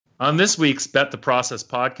On this week's Bet the Process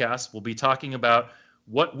podcast, we'll be talking about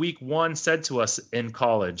what week one said to us in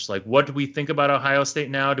college. Like, what do we think about Ohio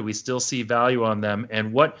State now? Do we still see value on them?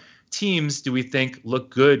 And what teams do we think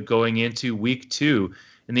look good going into week two?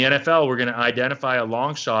 In the NFL, we're going to identify a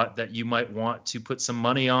long shot that you might want to put some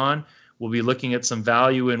money on. We'll be looking at some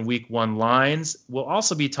value in week one lines. We'll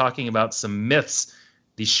also be talking about some myths,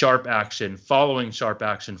 the sharp action, following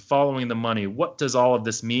the money. What does all of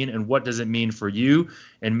this mean, and what does it mean for you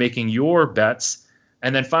and making your bets?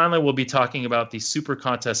 And then finally, we'll be talking about the Super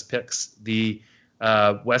Contest picks, the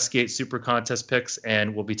Westgate Super Contest picks,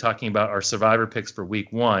 and we'll be talking about our Survivor picks for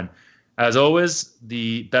week one. As always,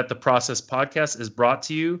 the Bet the Process podcast is brought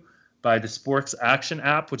to you by the Sports Action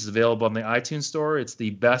app, which is available on the iTunes Store. It's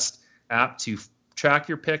the best app to track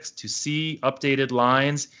your picks, to see updated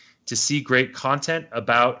lines, to see great content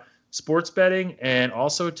about sports betting, and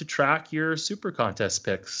also to track your Super Contest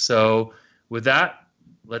picks. So with that,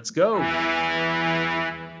 let's go.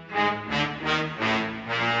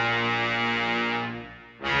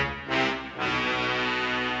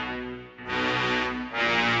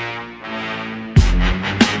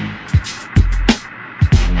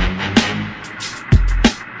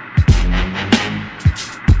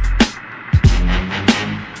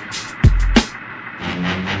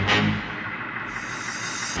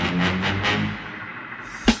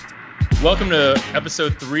 Welcome to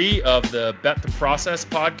episode 3 of the Bet the Process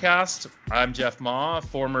podcast. I'm Jeff Ma,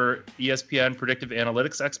 former ESPN predictive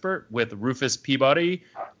analytics expert with Rufus Peabody,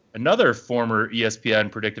 another former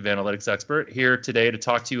ESPN predictive analytics expert, here today to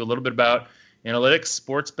talk to you a little bit about analytics,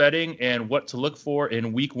 sports betting, and what to look for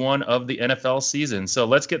in week one of the NFL season. So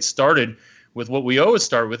let's get started with what we always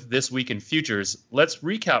start with this week in futures. Let's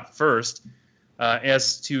recap first.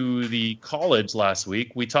 As to the college last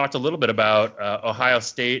week, we talked a little bit about Ohio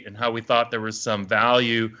State and how we thought there was some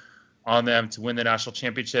value on them to win the national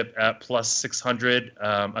championship at plus 600.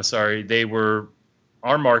 They were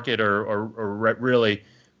our market or really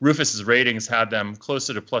Rufus's ratings had them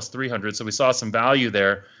closer to plus 300. So we saw some value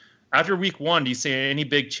there. After week one, do you see any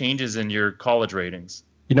big changes in your college ratings?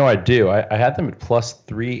 You know, I do. I had them at plus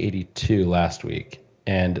 382 last week,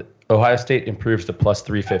 and Ohio State improves to plus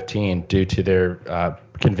 315 due to their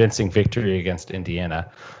convincing victory against Indiana.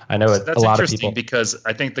 I know that's a lot of people, because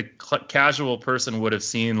I think the casual person would have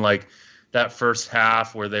seen like that first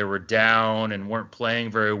half where they were down and weren't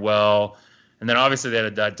playing very well, and then obviously they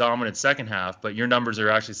had that dominant second half. But your numbers are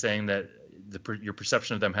actually saying that your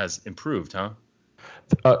perception of them has improved, huh?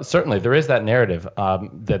 Certainly, there is that narrative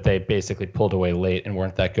that they basically pulled away late and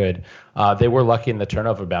weren't that good. They were lucky in the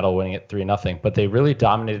turnover battle, winning it 3-0, but they really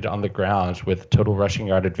dominated on the ground with total rushing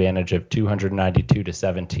yard advantage of 292 to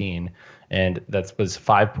 17, and that was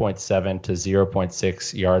 5.7 to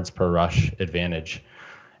 0.6 yards per rush advantage.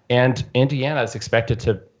 And Indiana is expected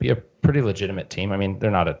to be a pretty legitimate team. I mean,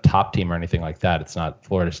 they're not a top team or anything like that. It's not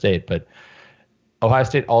Florida State, but Ohio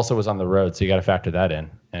State also was on the road, so you got to factor that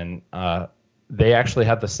in. And they actually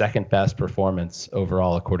had the second best performance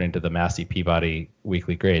overall, according to the Massey Peabody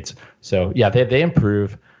weekly grades. So, yeah, they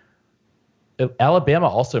improve. Alabama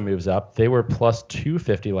also moves up. They were plus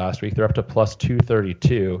 250 last week. They're up to plus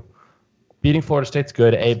 232. Beating Florida State's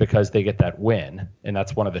good, because they get that win, and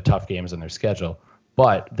that's one of the tough games on their schedule.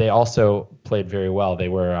 But they also played very well. They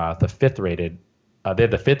were the fifth rated. They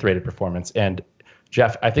had the fifth rated performance. And,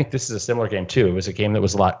 Jeff, I think this is a similar game, too. It was a game that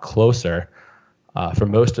was a lot closer for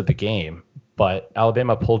most of the game. But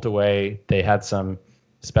Alabama pulled away. They had some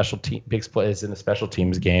big plays in the special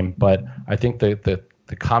teams game. But I think the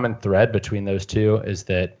common thread between those two is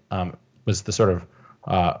that was the sort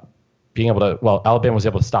of being able to. Well, Alabama was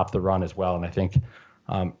able to stop the run as well, and I think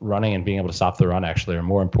running and being able to stop the run actually are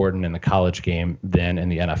more important in the college game than in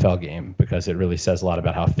the NFL game, because it really says a lot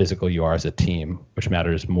about how physical you are as a team, which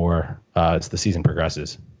matters more as the season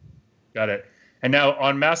progresses. Got it. And now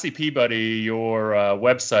on Massey Peabody, your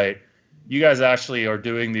website, you guys actually are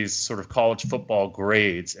doing these sort of college football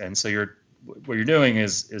grades, and so what you're doing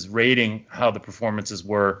is rating how the performances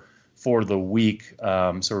were for the week,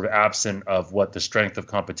 sort of absent of what the strength of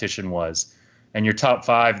competition was. And your top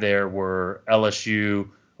 5 there were LSU,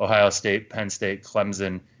 Ohio State, Penn State,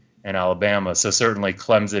 Clemson, and Alabama. So certainly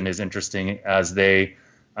Clemson is interesting, as they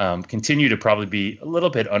continue to probably be a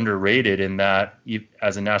little bit underrated in that,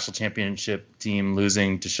 as a national championship team,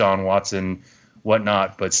 losing Deshaun Watson,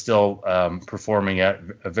 whatnot, but still performing at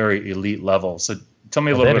a very elite level. So tell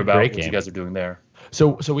me a little bit about what you guys are doing there.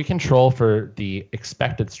 So we control for the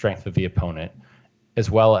expected strength of the opponent, as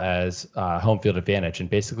well as home field advantage, and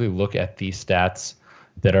basically look at the stats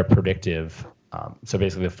that are predictive. So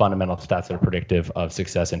basically the fundamental stats that are predictive of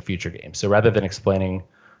success in future games. So rather than explaining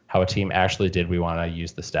how a team actually did, we want to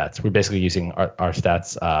use the stats. We're basically using our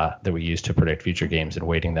stats that we use to predict future games and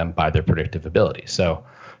weighting them by their predictive ability. So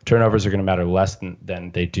turnovers are going to matter less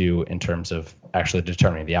than they do in terms of actually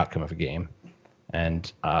determining the outcome of a game.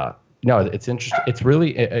 And no, it's interesting. It's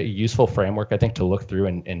really a useful framework, I think, to look through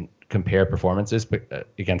and compare performances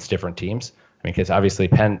against different teams. I mean, because obviously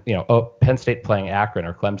Penn State playing Akron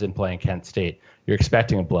or Clemson playing Kent State, you're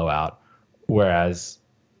expecting a blowout, whereas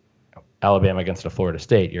Alabama against a Florida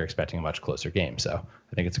State, you're expecting a much closer game. So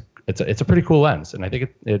I think it's a pretty cool lens, and I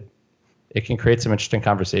think it can create some interesting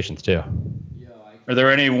conversations too. Are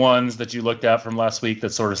there any ones that you looked at from last week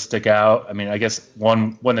that sort of stick out? I mean, I guess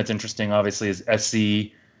one that's interesting, obviously, is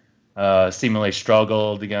SC seemingly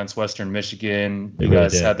struggled against Western Michigan. You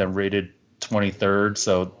guys had them rated 23rd,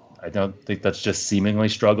 so I don't think that's just seemingly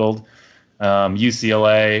struggled.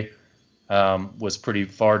 UCLA was pretty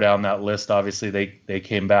far down that list. Obviously, they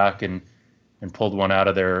came back and pulled one out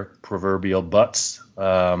of their proverbial butts.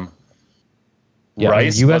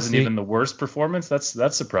 Rice wasn't even the worst performance.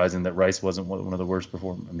 That's surprising that Rice wasn't one of the worst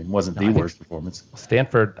performance. I mean, wasn't the worst performance.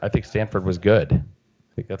 I think Stanford was good.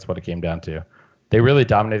 I think that's what it came down to. They really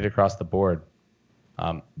dominated across the board.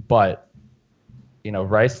 But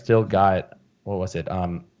Rice still got, what was it?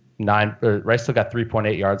 Rice still got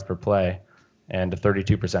 3.8 yards per play and a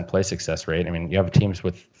 32% play success rate. I mean, you have teams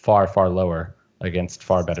with far, far lower against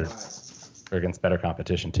better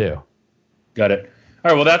competition too. Got it. All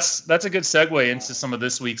right, well, that's a good segue into some of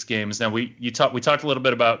this week's games. Now, we talked a little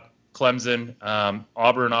bit about Clemson.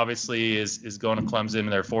 Auburn obviously is going to Clemson.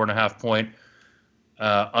 They're 4.5-point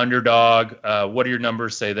underdog. What do your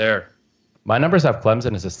numbers say there? My numbers have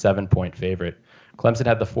Clemson as a 7-point favorite. Clemson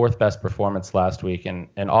had the fourth best performance last week, and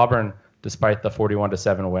Auburn, despite the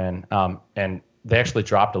 41-7 win, and they actually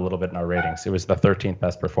dropped a little bit in our ratings. It was the 13th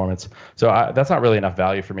best performance. So that's not really enough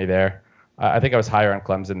value for me there. I think I was higher on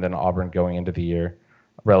Clemson than Auburn going into the year,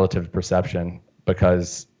 relative perception,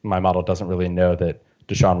 because my model doesn't really know that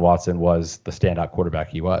Deshaun Watson was the standout quarterback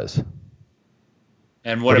he was.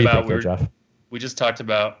 And what about Jeff? We just talked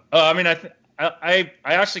about? I mean, I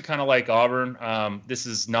actually kind of like Auburn. This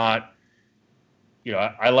is not,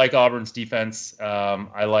 I like Auburn's defense.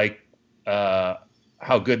 I like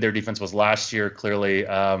how good their defense was last year. Clearly,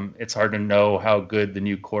 it's hard to know how good the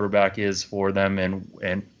new quarterback is for them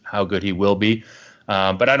and how good he will be.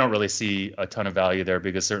 But I don't really see a ton of value there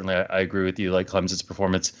because certainly I agree with you. Like Clemson's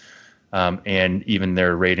performance and even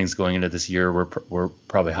their ratings going into this year were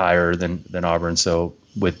probably higher than Auburn. So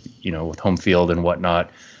with home field and whatnot,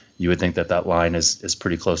 you would think that line is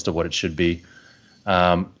pretty close to what it should be.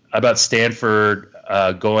 About Stanford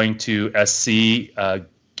going to SC,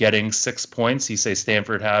 getting 6 points. You say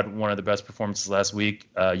Stanford had one of the best performances last week.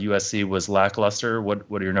 USC was lackluster. What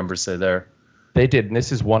do your numbers say there? They did, and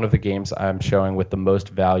this is one of the games I'm showing with the most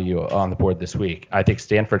value on the board this week. I think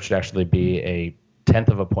Stanford should actually be a 10th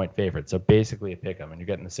of a point favorite, so basically a pick 'em, and you're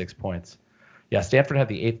getting the 6 points. Yeah, Stanford had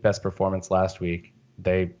the 8th best performance last week.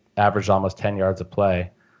 They averaged almost 10 yards of play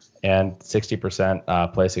and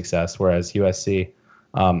 60% play success, whereas USC,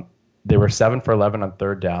 they were 7 for 11 on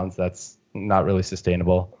third downs. That's not really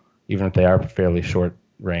sustainable, even if they are fairly short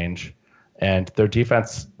range. And their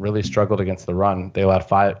defense really struggled against the run. They allowed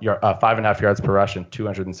 5.5 yards per rush and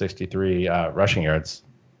 263 rushing yards.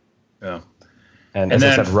 Yeah. And as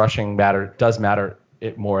I said, rushing does matter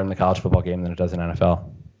more in the college football game than it does in NFL.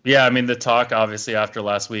 Yeah, I mean, the talk obviously after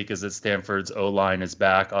last week is that Stanford's O-line is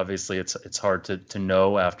back. Obviously, it's hard to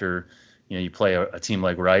know after you play a team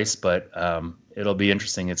like Rice, but it'll be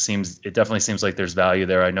interesting. It definitely seems like there's value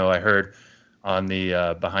there. I know I heard on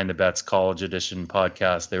the Behind the Bets College Edition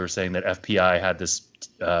podcast, they were saying that FPI had this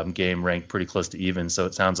game ranked pretty close to even. So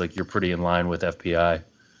it sounds like you're pretty in line with FPI.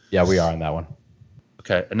 Yeah, we are on that one.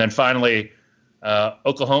 Okay. And then finally,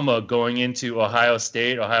 Oklahoma going into Ohio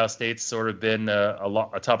State. Ohio State's sort of been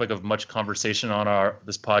a topic of much conversation on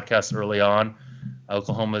this podcast early on.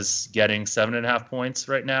 Oklahoma's getting 7.5 points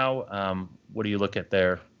right now. What do you look at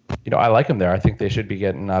there? I like them there. I think they should be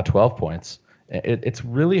getting 12 points. It's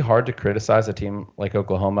really hard to criticize a team like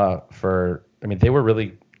Oklahoma they were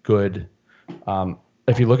really good.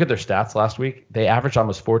 If you look at their stats last week, they averaged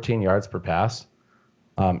almost 14 yards per pass,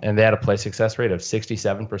 and they had a play success rate of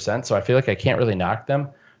 67%. So I feel like I can't really knock them,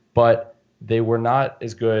 but they were not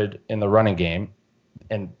as good in the running game.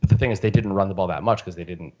 And the thing is, they didn't run the ball that much because they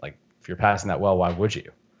didn't, if you're passing that well, why would you?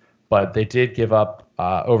 But they did give up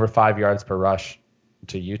over 5 yards per rush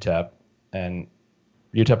to UTEP, and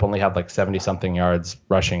UTEP only had 70-something yards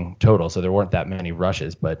rushing total, so there weren't that many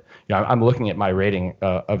rushes. But I'm looking at my rating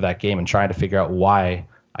of that game and trying to figure out why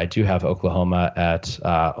I do have Oklahoma at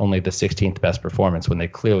only the 16th best performance when they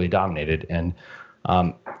clearly dominated. And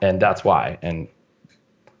And that's why. And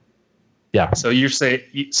yeah. So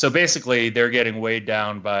so basically they're getting weighed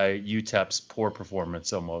down by UTEP's poor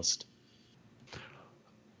performance almost.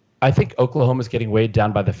 I think Oklahoma's getting weighed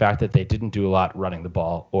down by the fact that they didn't do a lot running the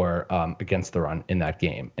ball or against the run in that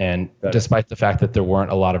game. And despite the fact that there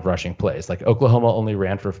weren't a lot of rushing plays, like Oklahoma only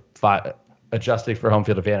ran for adjusting for home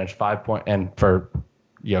field advantage, 5 point, and for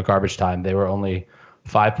garbage time, they were only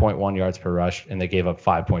 5.1 yards per rush, and they gave up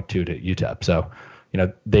 5.2 to UTEP. So,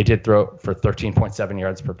 they did throw for 13.7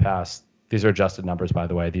 yards per pass. These are adjusted numbers, by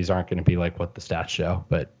the way. These aren't going to be like what the stats show,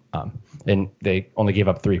 but and they only gave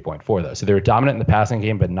up 3.4 though. So they were dominant in the passing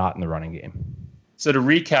game, but not in the running game. So to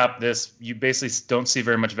recap this, you basically don't see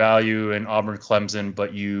very much value in Auburn, Clemson,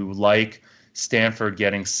 but you like Stanford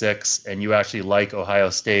getting 6, and you actually like Ohio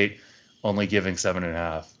State only giving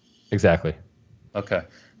 7.5. Exactly. Okay.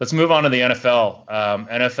 Let's move on to the NFL.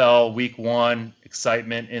 NFL Week 1,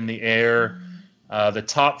 excitement in the air. The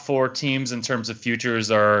top 4 teams in terms of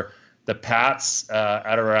futures are the Pats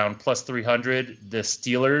at around plus 300, the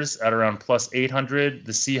Steelers at around plus 800,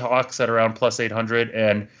 the Seahawks at around plus 800,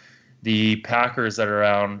 and the Packers at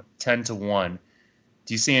around 10-1.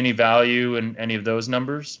 Do you see any value in any of those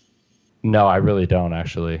numbers? No, I really don't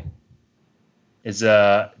actually.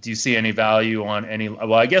 Do you see any value on any?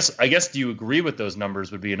 Well, I guess do you agree with those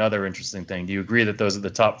numbers would be another interesting thing. Do you agree that those are the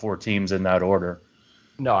top 4 teams in that order?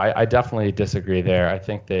 No, I definitely disagree there. I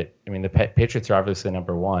think that, the Patriots are obviously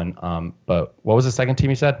number 1. But what was the second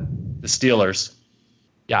team you said? The Steelers.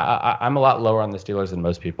 Yeah, I'm a lot lower on the Steelers than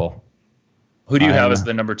most people. Who do you have as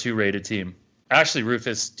the number 2 rated team? Actually,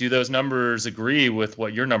 Rufus, do those numbers agree with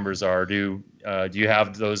what your numbers are? Do you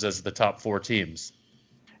have those as the top 4 teams?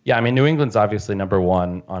 Yeah, New England's obviously number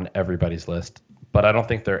 1 on everybody's list, but I don't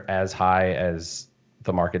think they're as high as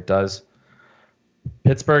the market does.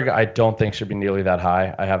 Pittsburgh, I don't think should be nearly that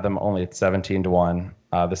high. I have them only at 17-1.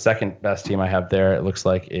 The second best team I have there, it looks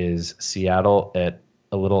like, is Seattle at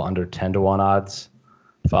a little under 10-1 odds,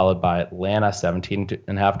 followed by Atlanta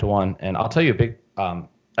 17.5-1. And I'll tell you a big,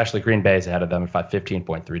 actually Green Bay is ahead of them at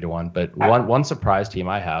 15.3-1. But one surprise team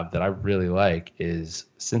I have that I really like is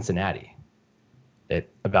Cincinnati at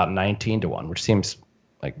about 19-1, which seems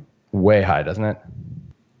like way high, doesn't it?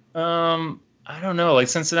 I don't know. Like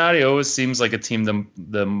Cincinnati always seems like a team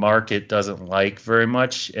the market doesn't like very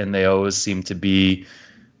much, and they always seem to be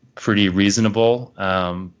pretty reasonable.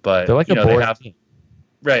 But they're like they have team.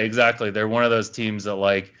 Right, exactly. They're one of those teams that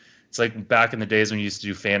it's like back in the days when you used to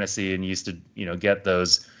do fantasy and you used to get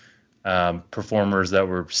those performers that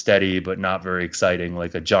were steady but not very exciting,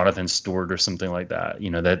 like a Jonathan Stewart or something like that.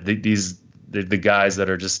 The guys that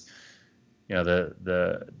are just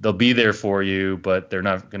they'll be there for you, but they're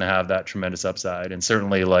not going to have that tremendous upside. And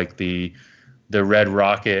certainly like the Red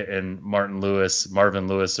Rocket and Marvin Lewis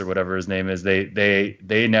or whatever his name is,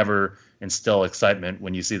 they never instill excitement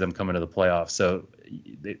when you see them come into the playoffs. So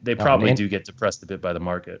they probably do get depressed a bit by the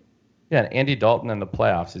market. Yeah, and Andy Dalton in the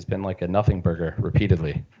playoffs has been like a nothing burger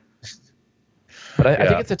repeatedly. But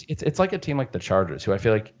I think it's like a team like the Chargers, who I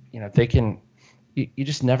feel like they can. You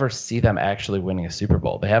just never see them actually winning a Super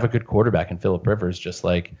Bowl. They have a good quarterback in Phillip Rivers, just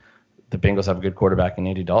like the Bengals have a good quarterback in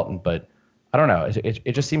Andy Dalton. But I don't know.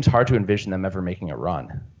 It just seems hard to envision them ever making a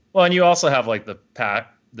run. Well, and you also have like the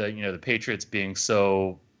Patriots being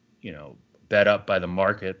so bet up by the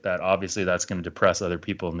market that obviously that's going to depress other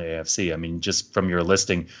people in the AFC. Just from your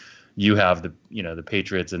listing, you have the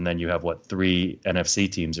Patriots, and then you have 3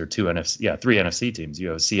 NFC teams or 2 NFC, 3 NFC teams. You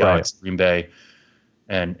have Seahawks, right. Green Bay.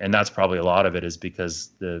 And that's probably a lot of it is because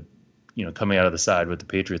coming out of the side what the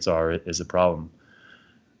Patriots are is a problem.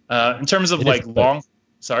 In terms of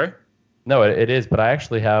sorry? No, it is. But I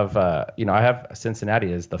actually have, I have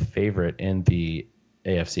Cincinnati as the favorite in the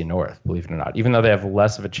AFC North, believe it or not. Even though they have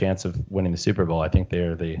less of a chance of winning the Super Bowl, I think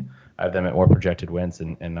I have them at more projected wins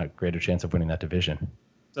and a greater chance of winning that division.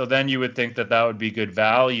 So then you would think that would be good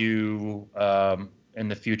value in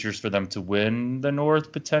the futures for them to win the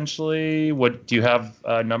North potentially. What do you have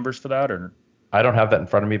numbers for that, or? I don't have that in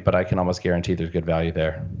front of me, but I can almost guarantee there's good value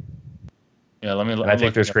there. Yeah, I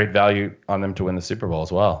think there's great value on them to win the Super Bowl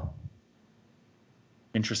as well.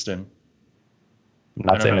 Interesting. I'm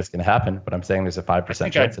not saying it's going to happen, but I'm saying there's a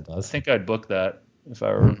 5% chance it does. I think I'd book that if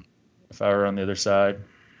I were on the other side.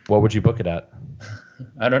 What would you book it at?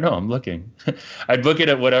 I don't know. I'm looking. I'd book it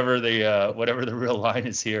at whatever the real line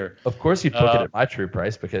is here. Of course, you'd book it at my true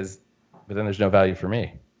price but then there's no value for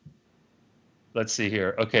me. Let's see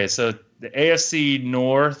here. Okay, so the AFC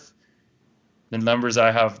North, the numbers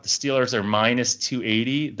I have: the Steelers are minus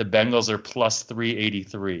 280, the Bengals are plus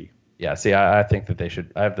 383. Yeah, see, I think that they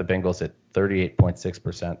should. I have the Bengals at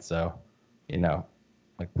 38.6%, so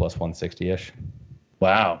like plus 160-ish.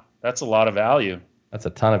 Wow, that's a lot of value. That's a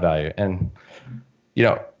ton of value. And,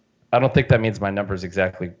 I don't think that means my number is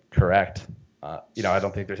exactly correct. I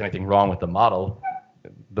don't think there's anything wrong with the model.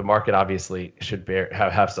 The market obviously should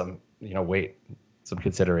have some, weight, some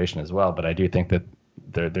consideration as well. But I do think that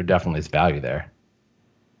there definitely is value there.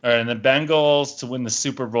 All right, and the Bengals to win the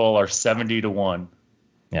Super Bowl are 70-1.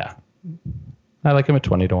 Yeah, I like him at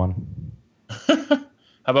 20-1. How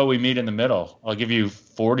about we meet in the middle? I'll give you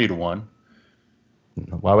 40-1.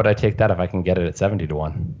 Why would I take that if I can get it at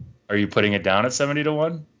 70-1? Are you putting it down at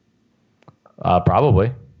 70-1?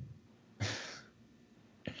 Probably.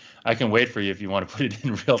 I can wait for you if you want to put it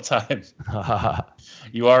in real time.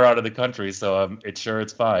 You are out of the country, so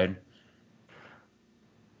it's fine.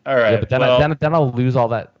 All right. Yeah, but then I'll lose all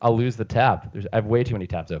that. I'll lose the tab. I have way too many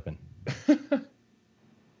tabs open.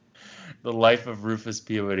 The life of Rufus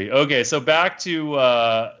Peabody. Okay, so back to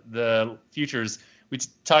the futures. We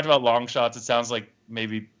talked about long shots. It sounds like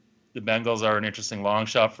maybe the Bengals are an interesting long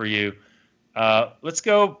shot for you. Let's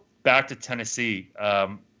go back to Tennessee.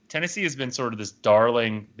 Tennessee has been sort of this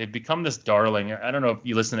darling. They've become this darling. I don't know if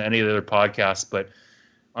you listen to any of the other podcasts, but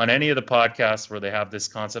on any of the podcasts where they have this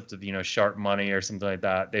concept of, sharp money or something like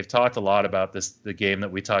that, they've talked a lot about the game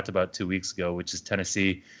that we talked about 2 weeks ago, which is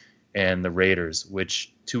Tennessee and the Raiders,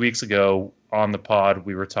 which 2 weeks ago on the pod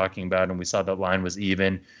we were talking about, and we saw that line was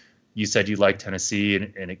even. You said you liked Tennessee,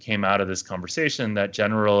 and it came out of this conversation that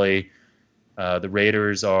generally the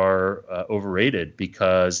Raiders are overrated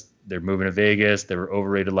because they're moving to Vegas. They were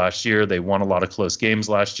overrated last year. They won a lot of close games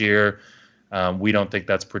last year. We don't think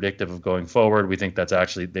that's predictive of going forward. We think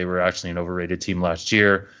they were actually an overrated team last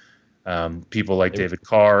year. People like David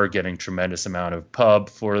Carr getting tremendous amount of pub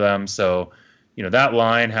for them. So, that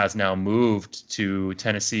line has now moved to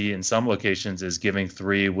Tennessee in some locations is giving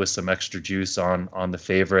 3 with some extra juice on the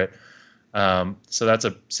favorite. So that's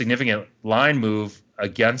a significant line move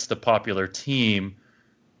against a popular team,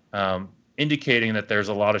 indicating that there's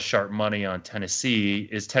a lot of sharp money on Tennessee.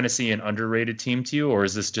 Is Tennessee an underrated team to you, or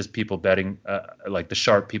is this just people betting, like the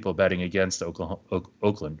sharp people betting against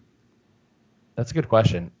Oakland? That's a good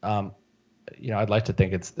question. I'd like to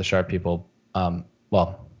think it's the sharp people,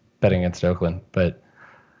 betting against Oakland, but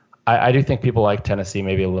I do think people like Tennessee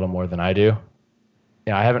maybe a little more than I do.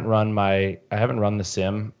 I haven't run the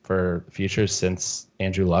sim for futures since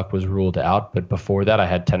Andrew Luck was ruled out, but before that I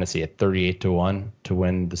had Tennessee at 38-1 to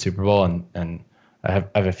win the Super Bowl, and I have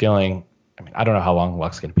a feeling. I don't know how long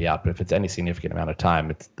Luck's going to be out, but if it's any significant amount of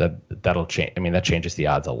time, that'll change. That changes the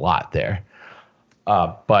odds a lot there.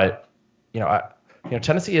 But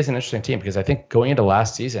Tennessee is an interesting team because I think going into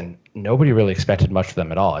last season, nobody really expected much of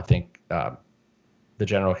them at all. I think the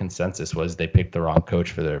general consensus was they picked the wrong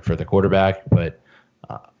coach for the quarterback, but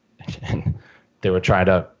and they were trying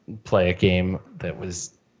to play a game that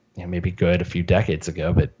was maybe good a few decades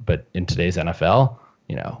ago, but in today's NFL,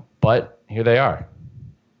 but here they are.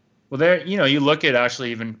 Well, there, you look at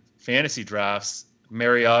actually even fantasy drafts.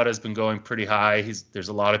 Mariotta's been going pretty high. There's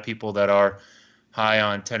a lot of people that are high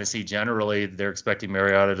on Tennessee generally. They're expecting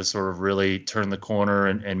Mariota to sort of really turn the corner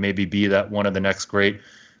and maybe be that one of the next great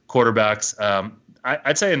quarterbacks.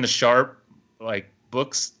 I'd say in the sharp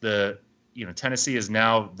books, Tennessee is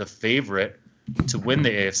now the favorite to win the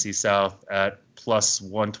AFC South at plus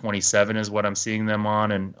 127 is what I'm seeing them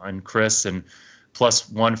on Chris, and plus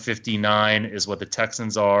 159 is what the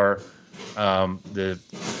Texans are. The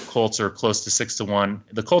Colts are close to 6-1.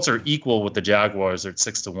 The Colts are equal with the Jaguars at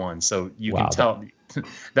 6-1. So you can tell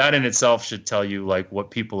that in itself should tell you what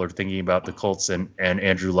people are thinking about the Colts and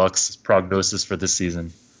Andrew Luck's prognosis for this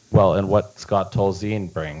season. Well, and what Scott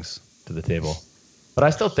Tolzien brings to the table. But I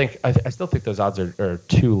still think those odds are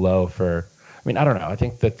too low for. I don't know. I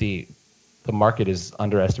think that the market is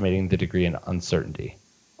underestimating the degree of uncertainty.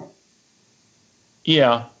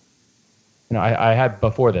 Yeah. I had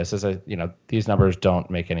before this, these numbers don't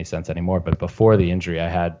make any sense anymore. But before the injury, I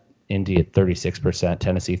had Indy at 36%,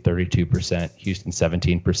 Tennessee 32%, Houston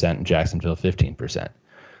 17%, and Jacksonville 15%.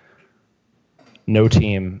 No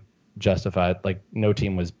team justified. No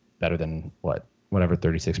team was better than whatever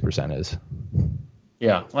 36% is.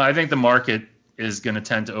 Yeah, well, I think the market is going to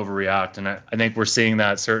tend to overreact, and I think we're seeing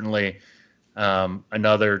that certainly.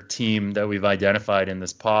 Another team that we've identified in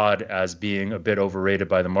this pod as being a bit overrated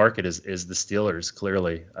by the market is the Steelers.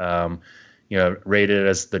 Clearly, rated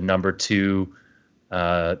as the number 2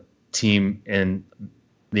 team in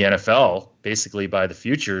the NFL, basically by the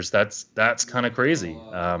futures. That's kind of crazy.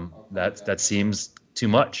 That seems too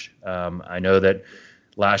much. I know that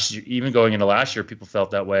last year, even going into last year, people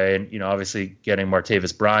felt that way, and obviously getting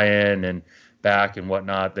Martavis Bryant and back and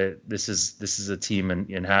whatnot, that this is a team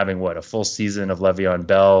and having a full season of Le'Veon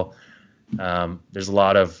Bell There's a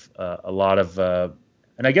lot of,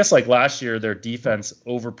 and I guess like last year, their defense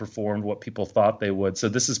overperformed what people thought they would. So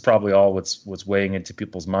this is probably all what's weighing into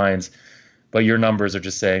people's minds. But your numbers are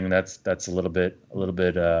just saying that's a little bit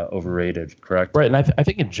overrated, correct? Right, and I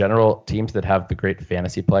think in general, teams that have the great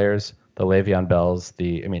fantasy players, the Le'Veon Bells,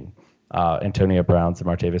 Antonio Browns, the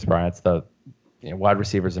Martavis Bryants, the wide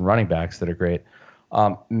receivers and running backs that are great,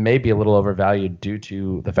 may be a little overvalued due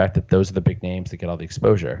to the fact that those are the big names that get all the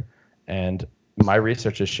exposure. And my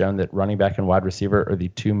research has shown that running back and wide receiver are the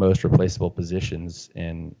two most replaceable positions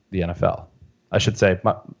in the NFL. I should say,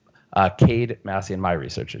 Cade Massey and my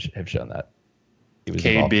research have shown that.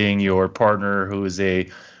 Cade being your partner, who is a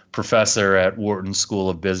professor at Wharton School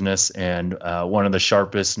of Business and one of the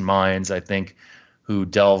sharpest minds, I think, who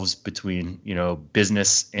delves between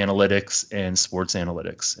business analytics and sports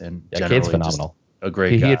analytics. And Cade's phenomenal. A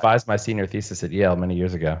great guy. He advised my senior thesis at Yale many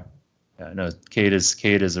years ago. Yeah, no, Cade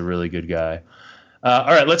is a really good guy.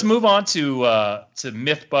 All right, let's move on to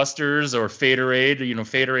Mythbusters or Faderade.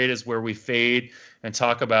 Faderade is where we fade and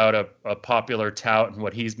talk about a popular tout and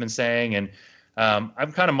what he's been saying. And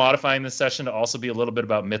I'm kind of modifying this session to also be a little bit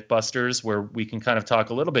about Mythbusters, where we can kind of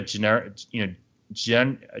talk a little bit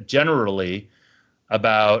generally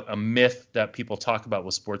about a myth that people talk about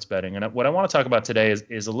with sports betting. And what I want to talk about today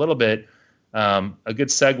is a little bit a good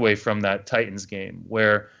segue from that Titans game,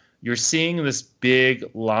 where you're seeing this big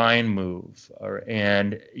line move,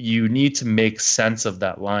 and you need to make sense of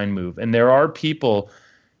that line move. And there are people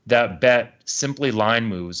that bet simply line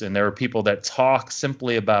moves, and there are people that talk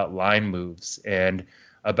simply about line moves and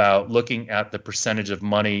about looking at the percentage of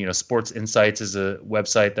money. Sports Insights is a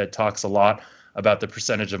website that talks a lot about the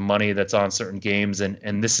percentage of money that's on certain games,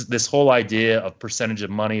 and this whole idea of percentage of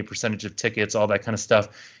money, percentage of tickets, all that kind of stuff.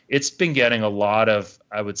 It's been getting a lot of,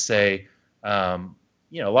 I would say, a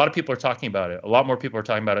lot of people are talking about it. A lot more people are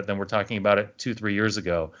talking about it than we're talking about it 2-3 years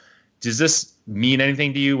ago. Does this mean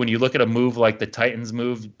anything to you when you look at a move like the Titans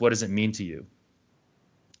move? What does it mean to you?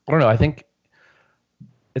 I don't know. I think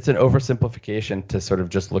it's an oversimplification to sort of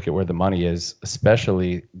just look at where the money is,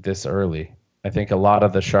 especially this early. I think a lot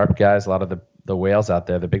of the sharp guys, a lot of the whales out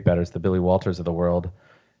there, the big bettors, the Billy Walters of the world,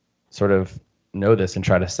 sort of know this and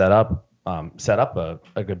try to set up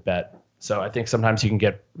a good bet. So I think sometimes you can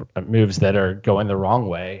get moves that are going the wrong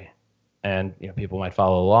way, and people might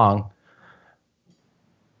follow along.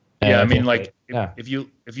 Yeah, I mean, if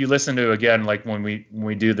you listen to, again, like when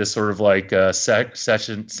we do this sort of like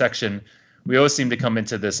section, we always seem to come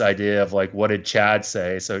into this idea of like, what did Chad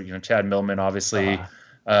say? So Chad Millman, obviously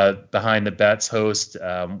Behind the Bets host,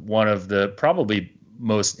 one of the probably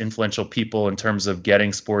most influential people in terms of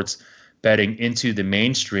getting sports betting into the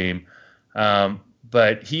mainstream.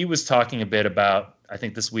 But he was talking a bit about, I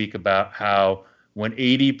think this week, about how when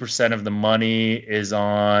 80% of the money is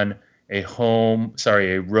on a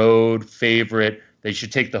road favorite, they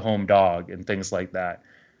should take the home dog and things like that.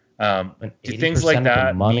 Do things like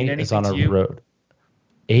that mean anything to you? Road.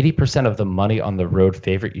 80% of the money on the road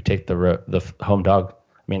favorite, you take the home dog.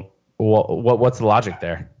 I mean, what's the logic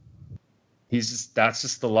there? That's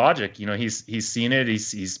just the logic. He's seen it.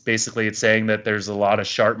 He's basically saying that there's a lot of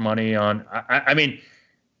sharp money on. I mean,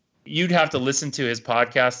 you'd have to listen to his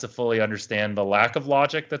podcast to fully understand the lack of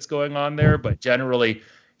logic that's going on there. But generally,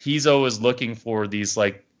 he's always looking for these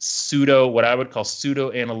like what I would call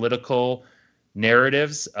pseudo analytical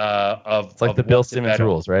narratives of. It's like the Bill Simmons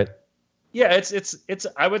rules, right? Yeah, it's.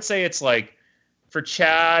 I would say it's like for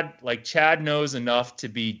Chad. Like Chad knows enough to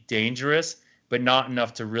be dangerous, but not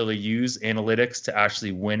enough to really use analytics to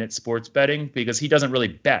actually win at sports betting, because he doesn't really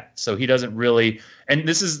bet. So he doesn't really, and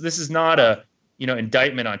this is not a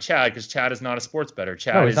indictment on Chad, because Chad is not a sports better.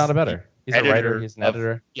 No, he's not a bettor. He's a writer. He's an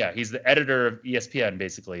editor. Yeah, he's the editor of ESPN,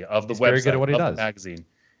 basically, of the website, very good at what he does. The magazine.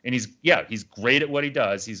 And he's great at what he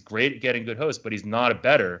does. He's great at getting good hosts, but he's not a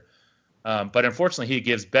bettor. But unfortunately, he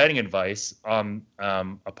gives betting advice on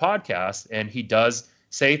a podcast, and he does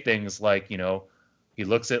say things like, he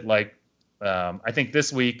looks at like. I think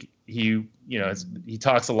this week he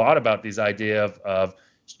talks a lot about these idea of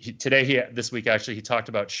this week he talked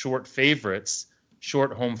about short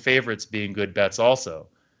home favorites being good bets also.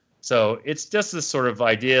 So it's just this sort of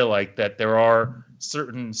idea like that there are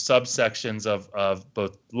certain subsections of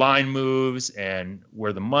both line moves and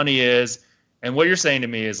where the money is. And what you're saying to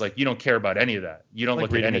me is like, you don't care about any of that. You don't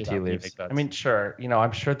look at any of that. I mean, sure.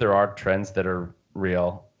 I'm sure there are trends that are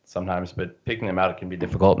real sometimes, but picking them out, it can be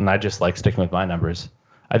difficult. And I just like sticking with my numbers.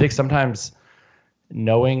 I think sometimes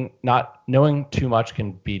not knowing too much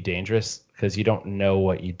can be dangerous because you don't know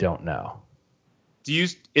what you don't know.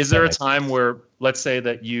 Is there a time where, let's say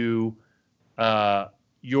that you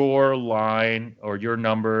your line or your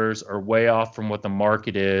numbers are way off from what the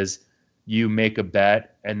market is, you make a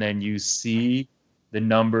bet and then you see the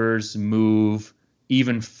numbers move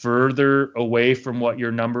even further away from what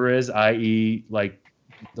your number is, i.e., like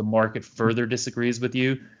the market further disagrees with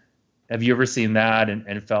you. Have you ever seen that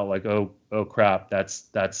and felt like, oh crap, that's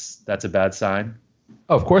a bad sign?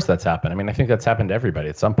 Oh, of course that's happened. I mean, I think that's happened to everybody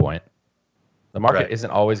at some point. The market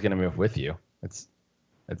isn't always going to move with you. It's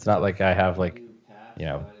not like I have like, you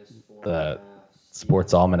know, the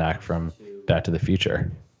sports almanac from Back to the Future.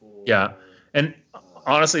 Yeah. And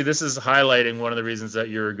honestly, this is highlighting one of the reasons that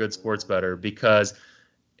you're a good sports bettor, because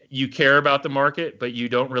you care about the market, but you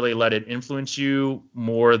don't really let it influence you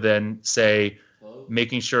more than, say,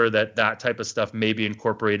 making sure that type of stuff may be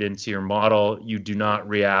incorporated into your model. You do not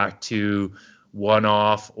react to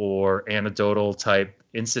one-off or anecdotal type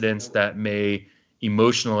incidents that may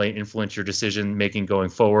emotionally influence your decision making going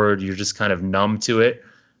forward. You're just kind of numb to it.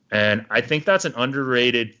 And I think that's an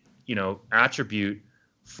underrated, attribute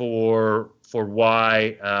for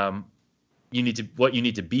why what you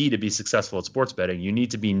need to be successful at sports betting. You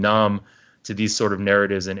need to be numb to these sort of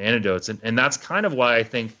narratives and anecdotes. And that's kind of why I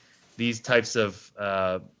think these types of,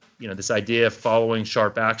 this idea of following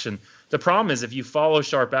sharp action. The problem is if you follow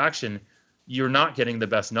sharp action, you're not getting the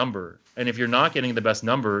best number. And if you're not getting the best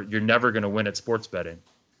number, you're never going to win at sports betting.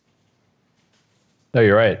 No,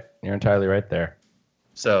 you're right. You're entirely right there.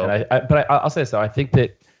 So, but I'll say this though. I think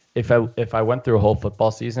that if I went through a whole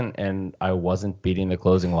football season and I wasn't beating the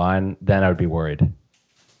closing line, then I would be worried.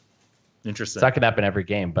 Interesting. It's not going to happen every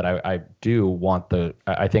game, but I do want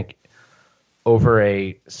I think over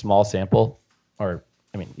a small sample, or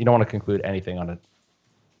I mean, you don't want to conclude anything on a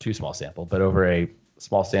too small sample, but over a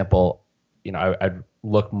small sample, I'd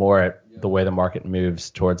look more at the way the market moves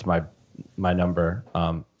towards my number,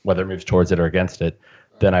 whether it moves towards it or against it,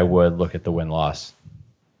 than I would look at the win-loss.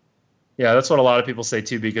 Yeah, that's what a lot of people say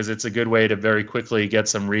too, because it's a good way to very quickly get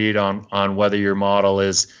some read on whether your model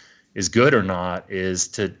is good or not, is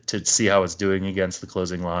to see how it's doing against the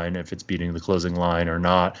closing line, if it's beating the closing line or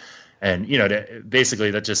not. And, basically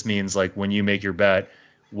that just means like when you make your bet,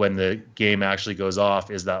 when the game actually goes off,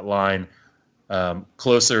 is that line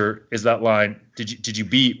closer? Is that line, did you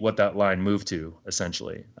beat what that line moved to,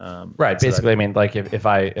 essentially? Right. So basically, I mean, like if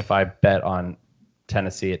I bet on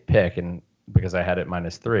Tennessee at pick, and because I had it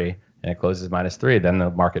 -3 and it closes -3, then the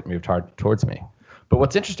market moved hard towards me. But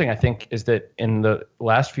what's interesting, I think, is that in the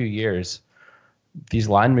last few years, these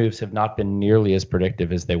line moves have not been nearly as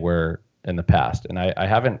predictive as they were in the past. And I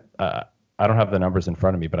haven't, I don't have the numbers in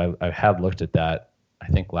front of me, but I have looked at that, I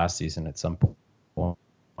think last season at some point.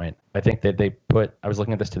 I think that I was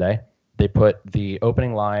looking at this today, they put the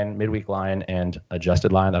opening line, midweek line, and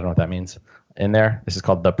adjusted line, I don't know what that means, in there. This is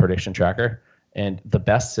called the prediction tracker. And the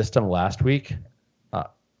best system last week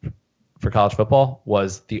for college football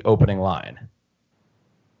was the opening line.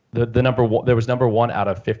 The number one, there was number 1 out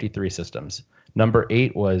of 53 systems. Number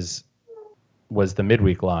 8 was the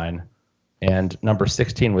midweek line, and number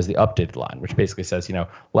 16 was the updated line, which basically says,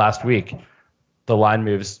 last week the line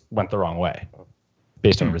moves went the wrong way,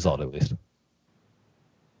 based on the result at least.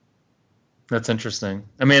 That's interesting.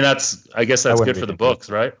 I mean, I guess that's good for the books,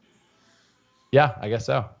 right? Yeah, I guess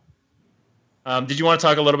so. Did you want to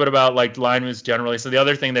talk a little bit about like line moves generally? So the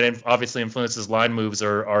other thing that obviously influences line moves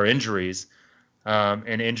are injuries,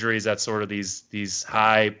 and injuries at sort of these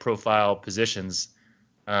high profile positions.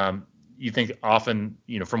 You think often,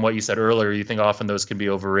 from what you said earlier, you think often those can be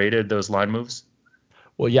overrated, those line moves?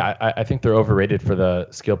 Well, yeah, I think they're overrated for the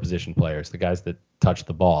skill position players, the guys that touch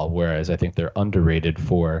the ball, whereas I think they're underrated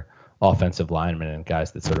for offensive linemen and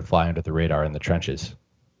guys that sort of fly under the radar in the trenches.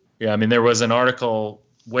 Yeah, I mean, there was an article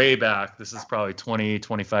way back, this is probably 20,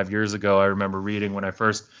 25 years ago, I remember reading when I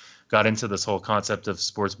first got into this whole concept of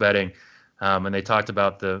sports betting, and they talked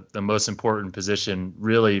about the most important position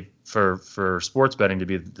really for sports betting to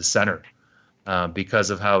be the center,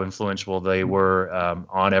 because of how influential they were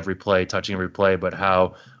on every play, touching every play, but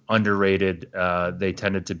how underrated they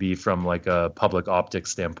tended to be from like a public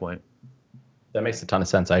optics standpoint. That makes a ton of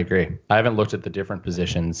sense. I agree. I haven't looked at the different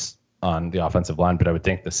positions on the offensive line, but I would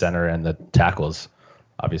think the center and the tackles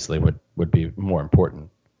obviously would be more important.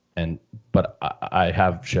 But I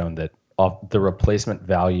have shown that the replacement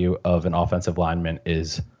value of an offensive lineman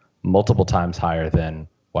is multiple times higher than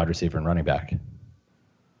wide receiver and running back.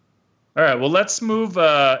 All right, well, let's move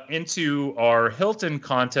into our Hilton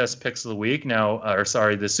contest picks of the week now.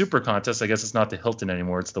 The Super contest. I guess it's not the Hilton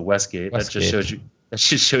anymore; it's the Westgate. That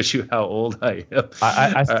just shows you how old I am.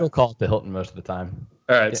 I still call it the Hilton most of the time.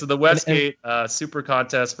 All right, so the Westgate Super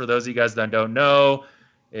contest. For those of you guys that don't know,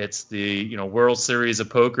 It's the World Series of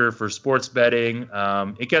Poker for sports betting.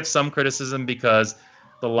 It gets some criticism because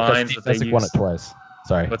the lines that they use. Won it twice.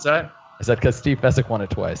 Sorry. What's that? I said because Steve Fezzik won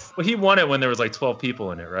it twice. Well, he won it when there was like 12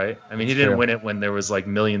 people in it, right? I mean, he didn't win it when there was like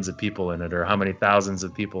millions of people in it, or how many thousands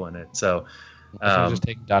of people in it. So, just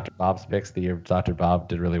taking Dr. Bob's picks the year Dr. Bob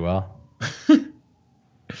did really well.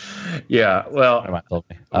 Yeah, well,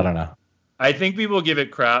 I don't know. I think people give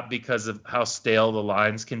it crap because of how stale the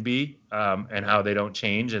lines can be, and how they don't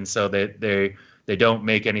change, and so they don't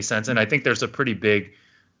make any sense. And I think there's a pretty big,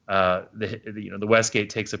 the Westgate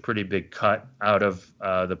takes a pretty big cut out of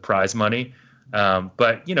the prize money.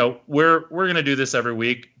 But we're going to do this every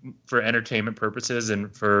week for entertainment purposes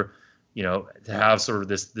and for to have sort of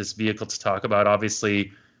this vehicle to talk about.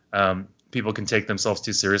 Obviously, people can take themselves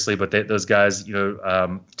too seriously, but those guys do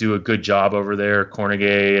a good job over there,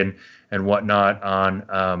 Cornegay and whatnot,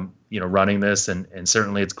 on running this, and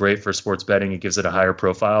certainly it's great for sports betting. It gives it a higher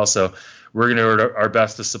profile. So we're going to do our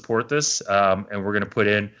best to support this, and we're going to put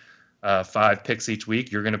in 5 picks each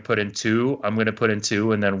week. You're going to put in 2. I'm going to put in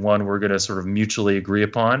 2, and then 1 we're going to sort of mutually agree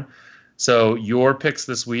upon. So your picks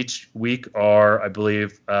this week are, I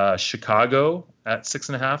believe, Chicago at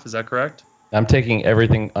 6.5. Is that correct? I'm taking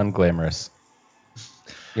everything unglamorous.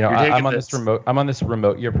 I'm on this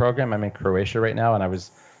remote year program. I'm in Croatia right now, and I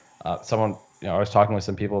was I was talking with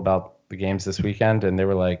some people about the games this weekend, and they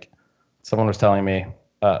were like, someone was telling me,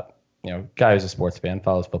 guy who's a sports fan,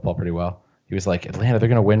 follows football pretty well. He was like, Atlanta, they're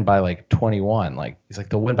going to win by like 21. Like, he's like,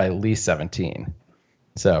 they'll win by at least 17.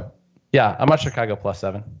 So, yeah, I'm on Chicago plus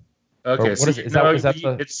 7. Okay, so it's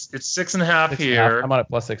 6.5 here. I'm on it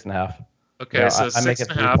plus 6.5. Okay, so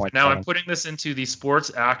 6.5. Now I'm putting this into the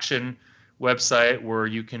Sports Action website where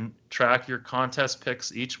you can track your contest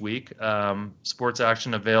picks each week. Sports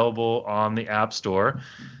Action available on the App Store.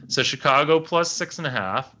 So Chicago plus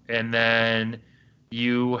 6.5, and then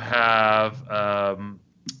you have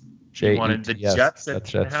you wanted the Jets at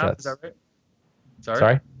 8.5. Is that right?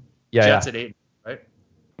 Sorry. Yeah. Jets at 8, right?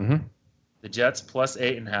 Mm-hmm. The Jets plus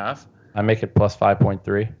 8.5. I make it plus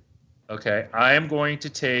 5.3. Okay, I am going to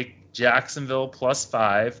take Jacksonville plus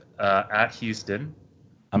 5 at Houston.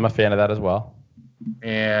 I'm a fan of that as well.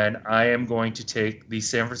 And I am going to take the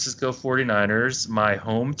San Francisco 49ers, my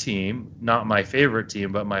home team, not my favorite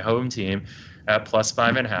team, but my home team, at plus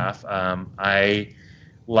 5.5. I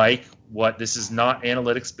like this is not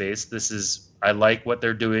analytics based. I like what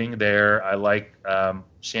they're doing there. I like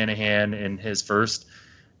Shanahan in his first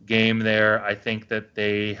game there. I think that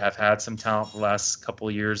they have had some talent the last couple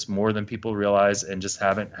of years, more than people realize, and just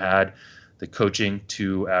haven't had the coaching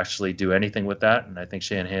to actually do anything with that. And I think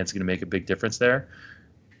Shanahan's going to make a big difference there.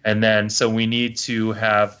 And then, so we need to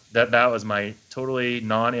have that. That was my totally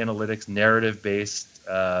non-analytics, narrative-based,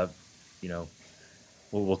 what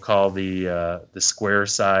we'll call the square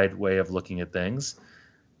side way of looking at things.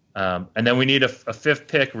 And then we need a 5th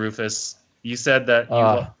pick, Rufus. You said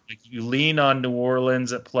that you lean on New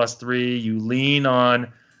Orleans at plus 3. You lean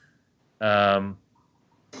on,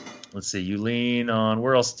 you lean on,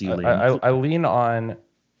 where else do you lean? I lean on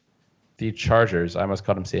the Chargers. I almost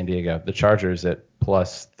called them San Diego. The Chargers at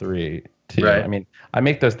plus 3 too. Right. I mean, I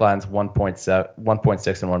make those lines 1.6 and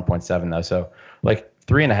 1.7 though. So like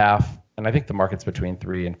 3.5. And I think the market's between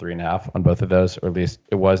 3 and 3.5 on both of those, or at least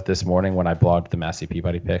it was this morning when I blogged the Massey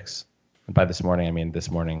Peabody picks. And by this morning, I mean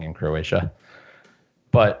this morning in Croatia.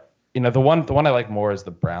 But the one I like more is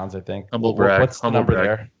the Browns. I think. What's the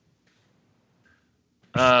number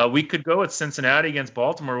there? We could go with Cincinnati against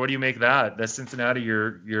Baltimore. What do you make that? That's Cincinnati,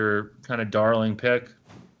 your kind of darling pick.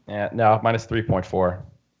 Yeah, no, minus 3.4.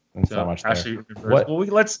 That's not much there. Actually,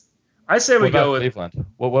 I say we go with Cleveland.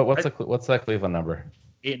 What's that Cleveland number?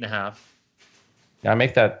 8.5. Yeah, I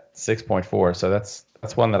make that 6.4. So that's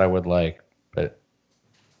one that I would like, but.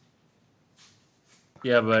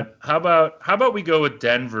 Yeah, but how about we go with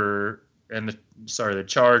Denver and the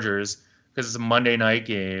Chargers, because it's a Monday night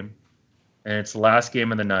game and it's the last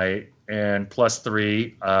game of the night, and plus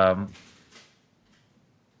 3. I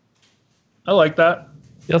like that.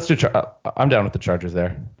 Yeah, let's do. I'm down with the Chargers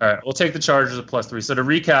there. All right, we'll take the Chargers at plus 3. So to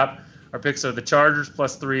recap, our picks are the Chargers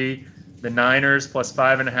plus 3, the Niners plus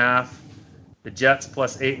 5.5, the Jets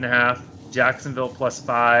plus 8.5, Jacksonville plus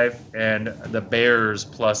 5, and the Bears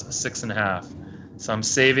plus 6.5. So I'm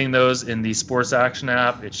saving those in the Sports Action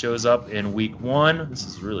app. It shows up in week 1. This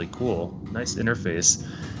is really cool. Nice interface.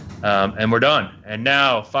 And we're done. And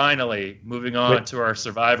now, finally, moving on to our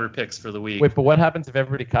Survivor picks for the week. Wait, but what happens if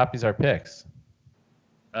everybody copies our picks?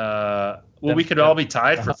 We could all be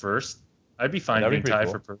tied for first. I'd be fine being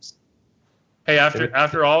tied for first. Hey,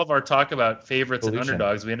 after all of our talk about favorites and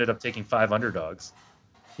underdogs, we ended up taking 5 underdogs.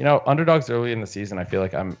 Underdogs early in the season, I feel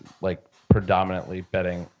like I'm like predominantly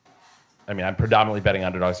betting. I mean, I'm predominantly betting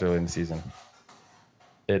underdogs early in the season.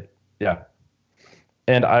 Yeah.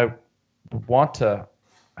 And I want to,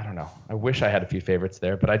 I don't know. I wish I had a few favorites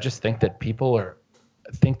there, but I just think that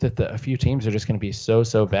a few teams are just going to be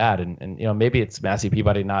so bad. And maybe it's Massey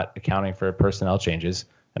Peabody not accounting for personnel changes,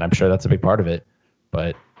 and I'm sure that's a big part of it.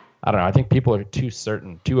 But I don't know. I think people are too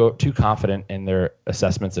certain, too confident in their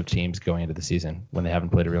assessments of teams going into the season when they haven't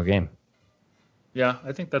played a real game. Yeah,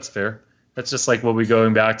 I think that's fair. That's just like what we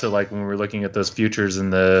going back to, like when we were looking at those futures in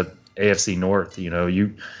the AFC North.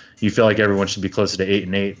 You feel like everyone should be closer to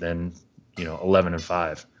 8-8 than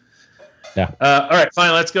 11-5. Yeah. All right,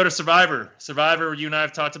 fine. Let's go to Survivor. Survivor, you and I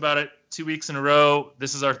have talked about it 2 weeks in a row.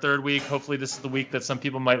 This is our third week. Hopefully, this is the week that some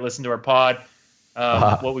people might listen to our pod.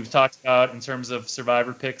 What we've talked about in terms of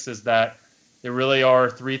Survivor picks is that there really are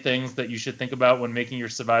 3 things that you should think about when making your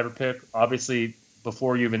Survivor pick. Obviously,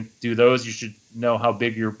 before you even do those, you should know how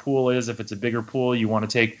big your pool is. If it's a bigger pool, you want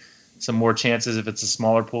to take some more chances. If it's a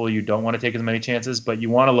smaller pool, you don't want to take as many chances. But you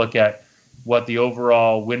want to look at what the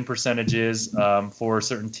overall win percentage is for a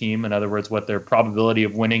certain team. In other words, what their probability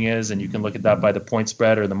of winning is, and you can look at that by the point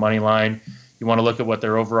spread or the money line. You want to look at what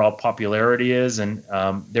their overall popularity is, and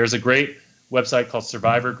there's a great website called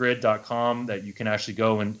survivorgrid.com that you can actually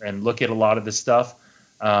go and look at a lot of this stuff.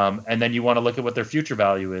 And then you want to look at what their future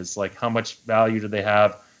value is, like how much value do they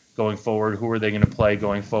have going forward? Who are they going to play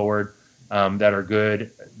going forward that are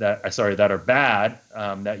good, that are bad,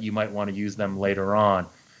 that you might want to use them later on.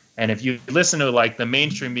 And if you listen to like the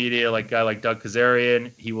mainstream media, like a guy like Doug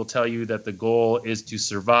Kazarian, he will tell you that the goal is to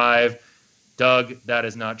survive. Doug, that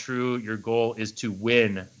is not true. Your goal is to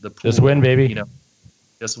win the pool. Just win, baby.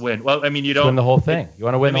 Just win. Well, I mean, you don't win the whole thing. You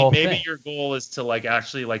want to win the whole thing. Maybe your goal is to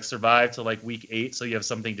actually survive to week 8, so you have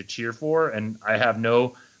something to cheer for. And I have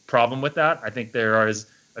no problem with that. I think there is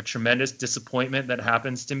a tremendous disappointment that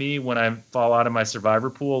happens to me when I fall out of my Survivor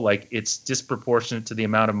pool. Like, it's disproportionate to the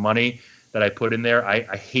amount of money that I put in there.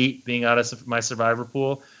 I hate being out of my Survivor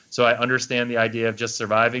pool. So I understand the idea of just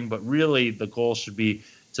surviving, but really the goal should be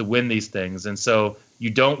to win these things. And so you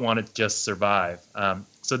don't want to just survive.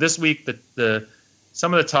 So this week,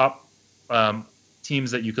 some of the top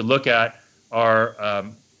teams that you could look at are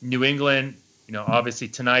New England, obviously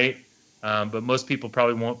tonight, but most people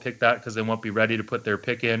probably won't pick that because they won't be ready to put their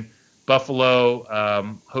pick in. Buffalo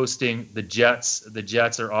hosting the Jets. The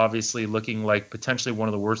Jets are obviously looking like potentially one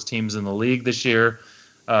of the worst teams in the league this year.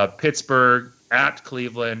 Pittsburgh at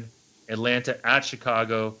Cleveland, Atlanta at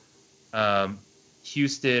Chicago,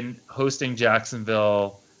 Houston hosting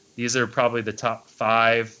Jacksonville. These are probably the top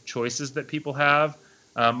 5 choices that people have.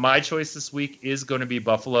 My choice this week is going to be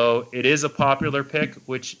Buffalo. It is a popular pick,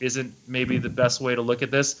 which isn't maybe the best way to look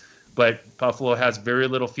at this, but Buffalo has very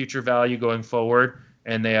little future value going forward,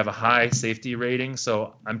 and they have a high safety rating.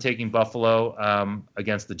 So I'm taking Buffalo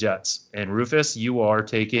against the Jets. And Rufus, you are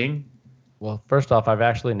taking? Well, first off, I've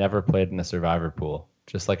actually never played in a Survivor pool,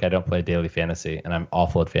 just like I don't play daily fantasy, and I'm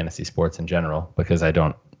awful at fantasy sports in general because I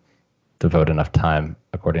don't devote enough time,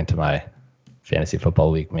 according to my fantasy football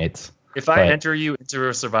league mates. If I enter you into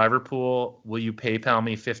a Survivor pool, will you PayPal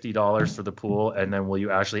me $50 for the pool, and then will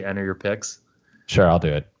you actually enter your picks? Sure, I'll do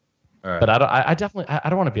it. All right. But I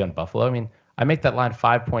don't want to be on Buffalo. I mean, I make that line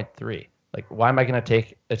 5.3. Like, why am I going to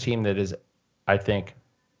take a team that is, I think,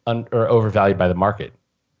 or overvalued by the market?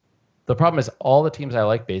 The problem is all the teams I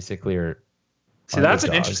like basically are. See, that's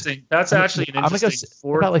an interesting. That's actually an interesting.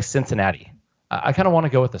 What about like Cincinnati? I kind of want to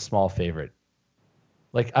go with a small favorite.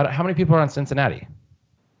 Like, how many people are on Cincinnati?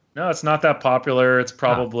 No, it's not that popular. It's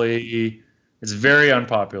probably it's very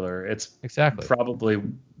unpopular. It's exactly probably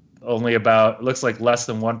only about, it looks like less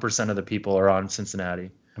than 1% of the people are on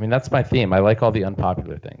Cincinnati. I mean, that's my theme. I like all the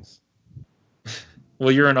unpopular things.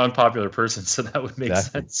 Well, you're an unpopular person, so that would make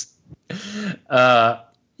sense.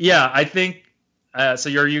 Yeah, I think so.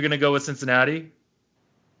 Are you going to go with Cincinnati?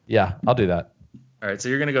 Yeah, I'll do that. All right, so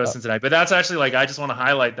you're going to go with Cincinnati. But that's actually I just want to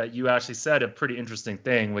highlight that you actually said a pretty interesting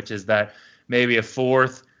thing, which is that maybe a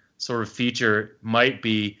fourth sort of feature might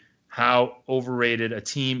be how overrated a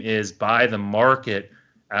team is by the market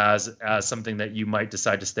as something that you might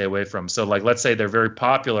decide to stay away from. So let's say they're very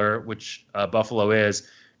popular, which Buffalo is,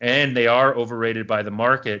 and they are overrated by the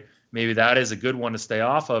market. Maybe that is a good one to stay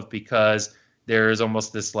off of because there is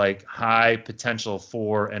almost this high potential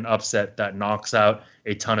for an upset that knocks out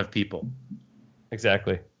a ton of people.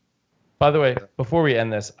 Exactly. By the way, before we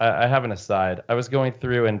end this, I have an aside. I was going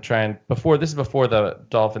through and before the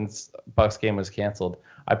Dolphins-Bucks game was canceled,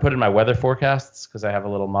 I put in my weather forecasts because I have a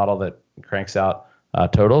little model that cranks out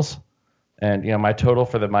totals. And, my total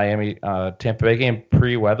for the Miami Tampa Bay game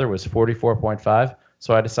pre-weather was 44.5.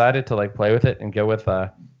 So I decided to like play with it and go with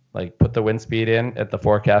like put the wind speed in at the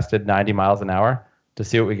forecasted 90 miles an hour to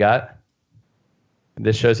see what we got.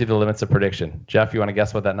 This shows you the limits of prediction. Jeff, you want to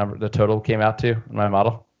guess what that number, the total came out to in my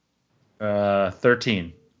model?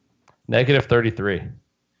 13. Negative 33.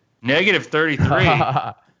 Negative 33.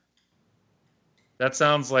 That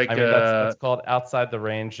sounds like that's called outside the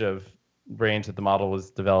range that the model was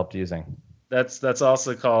developed using. That's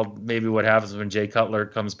also called maybe what happens when Jay Cutler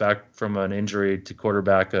comes back from an injury to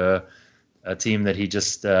quarterback a team that he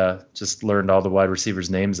just learned all the wide receivers'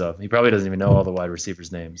 names of. He probably doesn't even know all the wide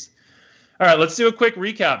receivers' names. All right, let's do a quick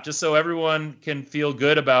recap just so everyone can feel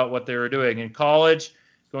good about what they were doing. In college,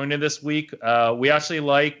 going into this week, we actually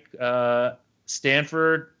like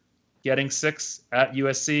Stanford getting 6 at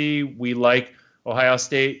USC. We like Ohio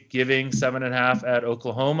State giving 7.5 at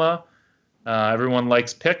Oklahoma. Everyone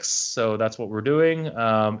likes picks, so that's what we're doing.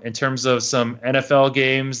 In terms of some NFL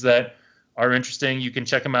games that are interesting, you can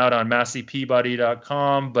check them out on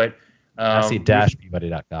MasseyPeabody.com, but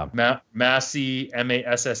Massey-Peabody.com. Massey,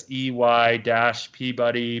 Massey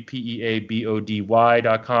Peabody,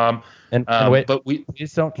 Peabody.com. And wait, but we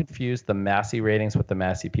just don't confuse the Massey ratings with the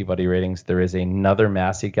Massey Peabody ratings. There is another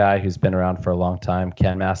Massey guy who's been around for a long time,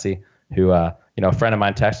 Ken Massey, who a friend of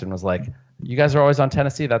mine texted and was like, "You guys are always on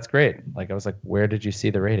Tennessee. That's great." Like I was like, "Where did you see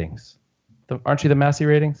the ratings? Aren't you the Massey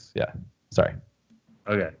ratings?" Yeah. Sorry.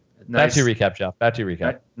 Okay. Nice. Back to your recap, Jeff. Back to your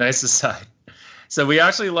recap. Nice aside. So we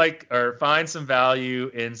actually find some value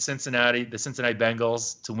in Cincinnati, the Cincinnati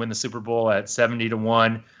Bengals to win the Super Bowl at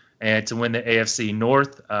 70-1 and to win the AFC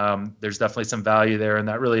North. There's definitely some value there, and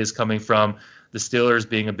that really is coming from the Steelers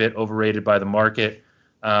being a bit overrated by the market.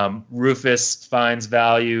 Rufus finds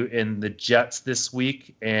value in the Jets this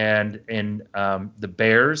week and in the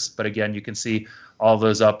Bears. But again, you can see all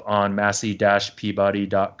those up on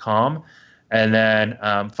Massey-Peabody.com. And then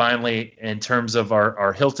finally, in terms of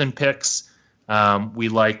our Hilton picks, we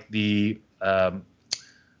like the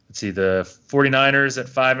 49ers at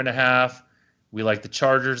 5.5. We like the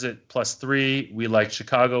Chargers at +3. We like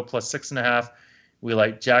Chicago +6.5. We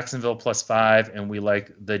like Jacksonville +5, and we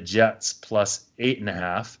like the Jets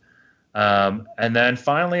 +8.5. And then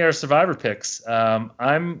finally, our survivor picks. I'm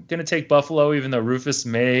going to take Buffalo, even though Rufus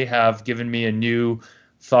may have given me a new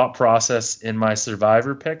thought process in my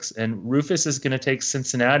survivor picks. And Rufus is going to take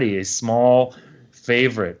Cincinnati, a small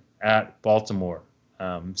favorite at Baltimore.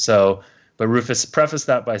 But Rufus prefaced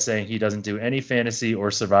that by saying he doesn't do any fantasy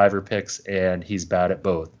or survivor picks, and he's bad at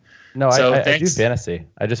both. No, I do fantasy.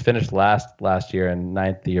 I just finished last year and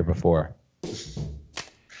 9th the year before.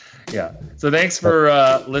 Yeah. So thanks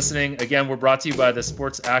for listening. Again, we're brought to you by the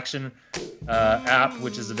Sports Action app,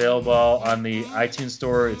 which is available on the iTunes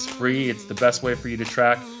Store. It's free. It's the best way for you to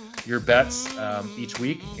track your bets each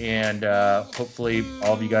week. And hopefully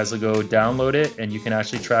all of you guys will go download it, and you can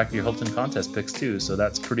actually track your Hilton contest picks too. So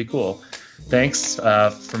that's pretty cool. Thanks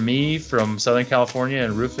from me from Southern California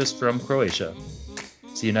and Rufus from Croatia.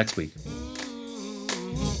 See you next week.